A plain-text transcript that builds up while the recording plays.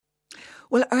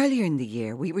Well, earlier in the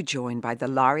year, we were joined by the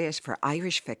laureate for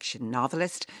Irish fiction,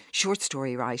 novelist, short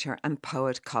story writer, and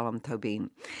poet Colm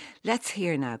Tóibín. Let's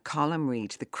hear now Colm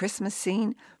read the Christmas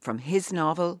scene from his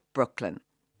novel, Brooklyn.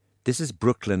 This is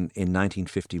Brooklyn in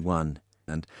 1951,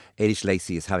 and Eilish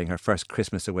Lacey is having her first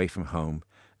Christmas away from home,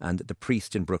 and the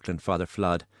priest in Brooklyn, Father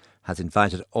Flood, has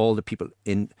invited all the people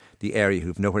in the area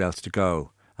who've nowhere else to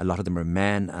go. A lot of them are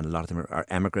men and a lot of them are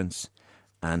emigrants,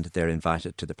 and they're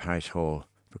invited to the parish hall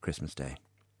for Christmas Day.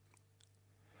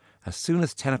 As soon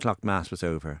as 10 o'clock Mass was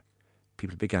over,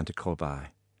 people began to call by.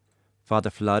 Father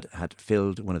Flood had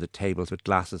filled one of the tables with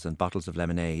glasses and bottles of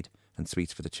lemonade and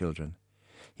sweets for the children.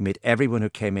 He made everyone who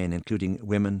came in, including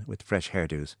women with fresh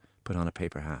hairdos, put on a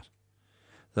paper hat.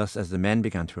 Thus, as the men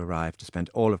began to arrive to spend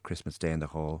all of Christmas Day in the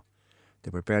hall, they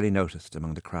were barely noticed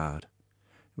among the crowd.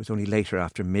 It was only later,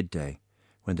 after midday,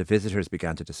 when the visitors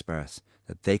began to disperse,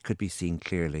 that they could be seen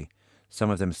clearly, some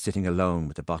of them sitting alone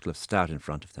with a bottle of stout in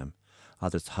front of them,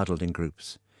 others huddled in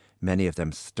groups, many of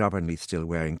them stubbornly still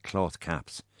wearing cloth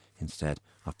caps instead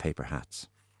of paper hats.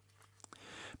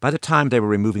 By the time they were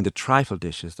removing the trifle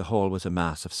dishes, the hall was a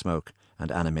mass of smoke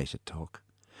and animated talk.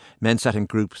 Men sat in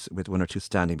groups with one or two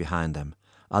standing behind them.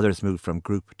 Others moved from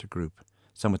group to group,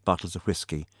 some with bottles of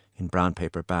whisky in brown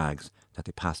paper bags that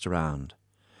they passed around.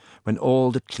 When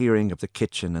all the clearing of the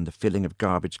kitchen and the filling of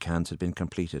garbage cans had been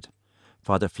completed,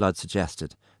 Father Flood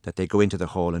suggested that they go into the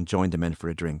hall and join the men for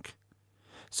a drink.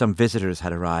 Some visitors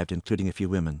had arrived, including a few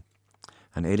women,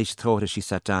 and Eilish thought as she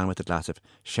sat down with a glass of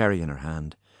sherry in her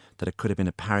hand that it could have been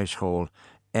a parish hall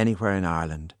anywhere in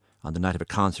Ireland on the night of a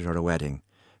concert or a wedding,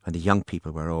 when the young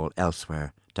people were all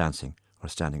elsewhere, dancing or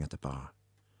standing at the bar.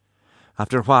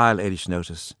 After a while, Eilish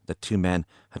noticed that two men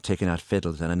had taken out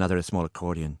fiddles and another a small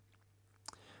accordion.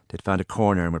 They'd found a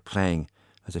corner and were playing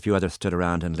as a few others stood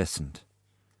around and listened.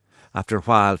 After a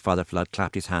while, Father Flood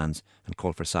clapped his hands and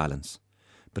called for silence,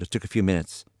 but it took a few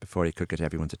minutes before he could get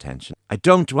everyone's attention. "I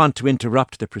don't want to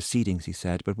interrupt the proceedings," he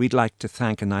said, "but we'd like to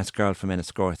thank a nice girl from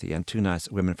Enniscorthy and two nice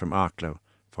women from Arklow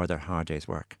for their hard day's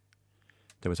work."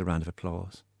 There was a round of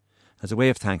applause. As a way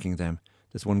of thanking them,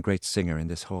 there's one great singer in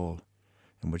this hall,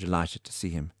 and we're delighted to see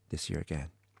him this year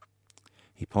again.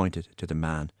 He pointed to the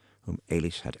man whom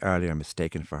Eilish had earlier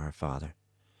mistaken for her father.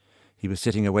 He was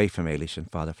sitting away from Eilish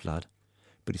and Father Flood,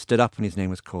 but he stood up when his name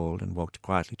was called and walked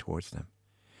quietly towards them.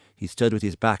 He stood with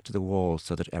his back to the wall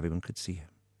so that everyone could see him.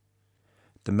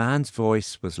 The man's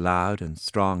voice was loud and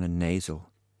strong and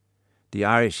nasal. The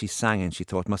Irish he sang in, she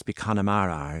thought, must be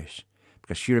Connemara Irish,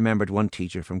 because she remembered one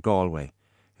teacher from Galway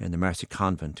in the Mercy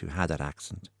Convent who had that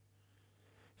accent.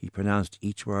 He pronounced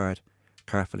each word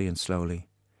carefully and slowly,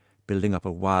 building up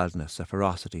a wildness, a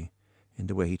ferocity in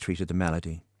the way he treated the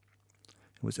melody.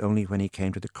 It was only when he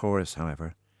came to the chorus,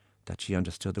 however, that she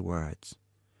understood the words,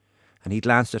 and he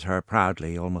glanced at her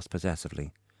proudly, almost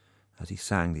possessively, as he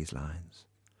sang these lines.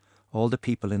 All the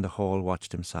people in the hall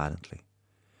watched him silently.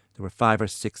 There were 5 or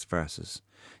 6 verses.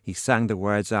 He sang the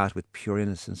words out with pure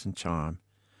innocence and charm,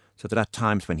 so that at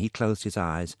times when he closed his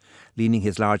eyes, leaning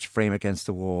his large frame against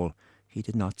the wall, he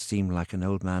did not seem like an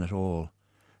old man at all.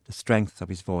 The strength of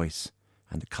his voice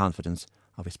and the confidence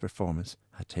of his performance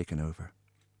had taken over.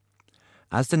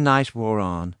 As the night wore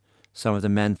on, some of the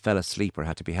men fell asleep or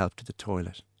had to be helped to the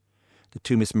toilet. The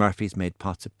two Miss Murphys made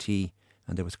pots of tea,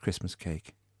 and there was Christmas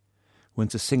cake.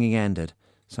 Once the singing ended,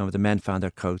 some of the men found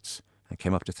their coats and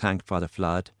came up to thank Father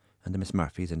Flood and the Miss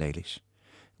Murphys and Eilish,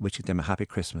 wishing them a happy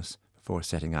Christmas before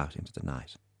setting out into the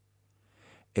night.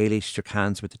 Eilish shook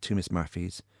hands with the two Miss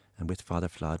Murphys and with Father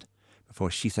Flood before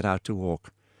she set out to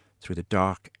walk through the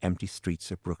dark, empty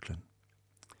streets of Brooklyn.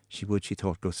 She would, she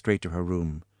thought, go straight to her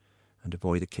room and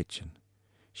avoid the kitchen.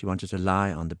 She wanted to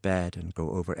lie on the bed and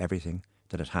go over everything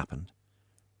that had happened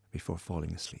before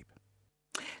falling asleep.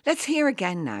 Let's hear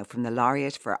again now from the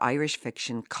laureate for Irish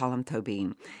fiction, Colm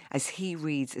Tóibín, as he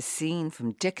reads a scene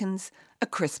from Dickens' A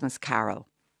Christmas Carol.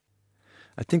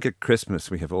 I think at Christmas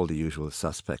we have all the usual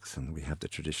suspects and we have the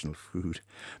traditional food.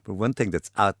 But one thing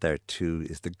that's out there too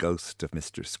is the ghost of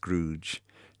Mr. Scrooge,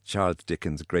 Charles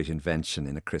Dickens' great invention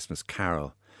in A Christmas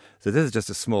Carol. So this is just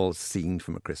a small scene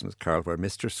from A Christmas Carol where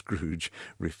Mr. Scrooge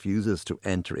refuses to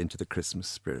enter into the Christmas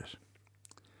spirit.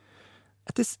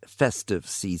 "At this festive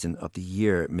season of the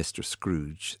year, Mr.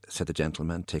 Scrooge," said the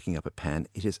gentleman, taking up a pen,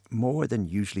 "it is more than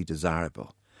usually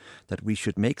desirable that we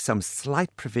should make some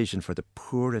slight provision for the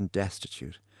poor and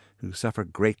destitute, who suffer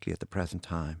greatly at the present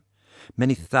time.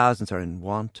 Many thousands are in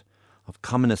want of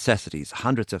common necessities.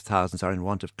 Hundreds of thousands are in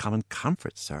want of common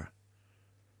comforts, sir."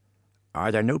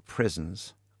 "Are there no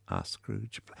prisons?" asked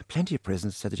Scrooge. Plenty of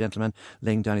prisons, said the gentleman,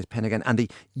 laying down his pen again. And the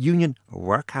union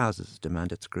workhouses,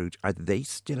 demanded Scrooge, are they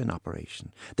still in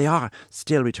operation? They are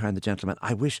still, returned the gentleman.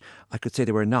 I wish I could say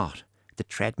they were not. The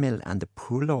treadmill and the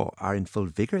poor law are in full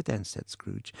vigour then, said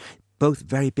Scrooge. Both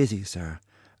very busy, sir.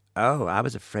 Oh, I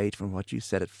was afraid from what you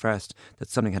said at first that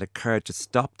something had occurred to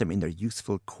stop them in their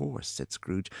useful course, said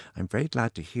Scrooge. I'm very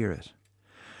glad to hear it.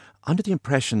 Under the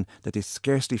impression that they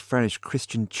scarcely furnish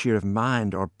Christian cheer of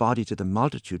mind or body to the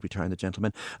multitude, returned the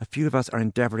gentleman, a few of us are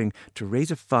endeavouring to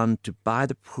raise a fund to buy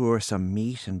the poor some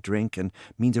meat and drink and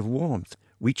means of warmth.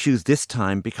 We choose this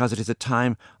time because it is a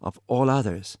time of all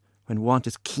others, when want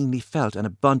is keenly felt and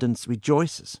abundance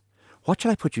rejoices. What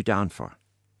shall I put you down for?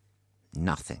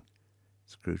 Nothing,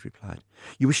 Scrooge replied.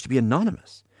 You wish to be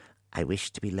anonymous? I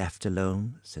wish to be left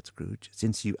alone, said Scrooge.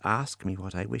 Since you ask me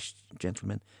what I wish,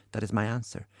 gentlemen, that is my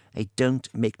answer. I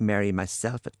don't make merry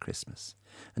myself at Christmas,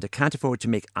 and I can't afford to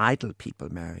make idle people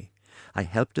merry. I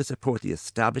help to support the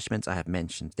establishments I have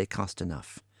mentioned. They cost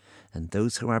enough, and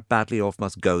those who are badly off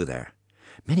must go there.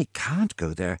 Many can't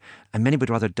go there, and many would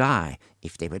rather die.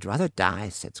 If they would rather die,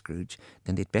 said Scrooge,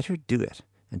 then they'd better do it,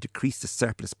 and decrease the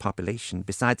surplus population.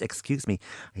 Besides, excuse me,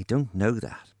 I don't know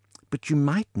that. But you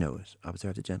might know it,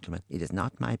 observed the gentleman. It is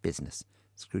not my business,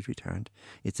 Scrooge returned.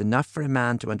 It's enough for a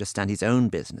man to understand his own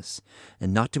business,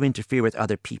 and not to interfere with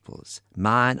other people's.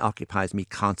 Mine occupies me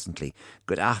constantly.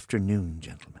 Good afternoon,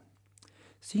 gentlemen.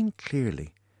 Seeing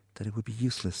clearly that it would be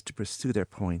useless to pursue their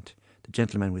point, the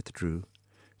gentleman withdrew.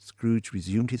 Scrooge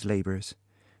resumed his labours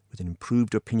with an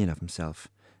improved opinion of himself,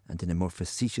 and in a more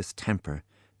facetious temper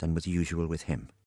than was usual with him.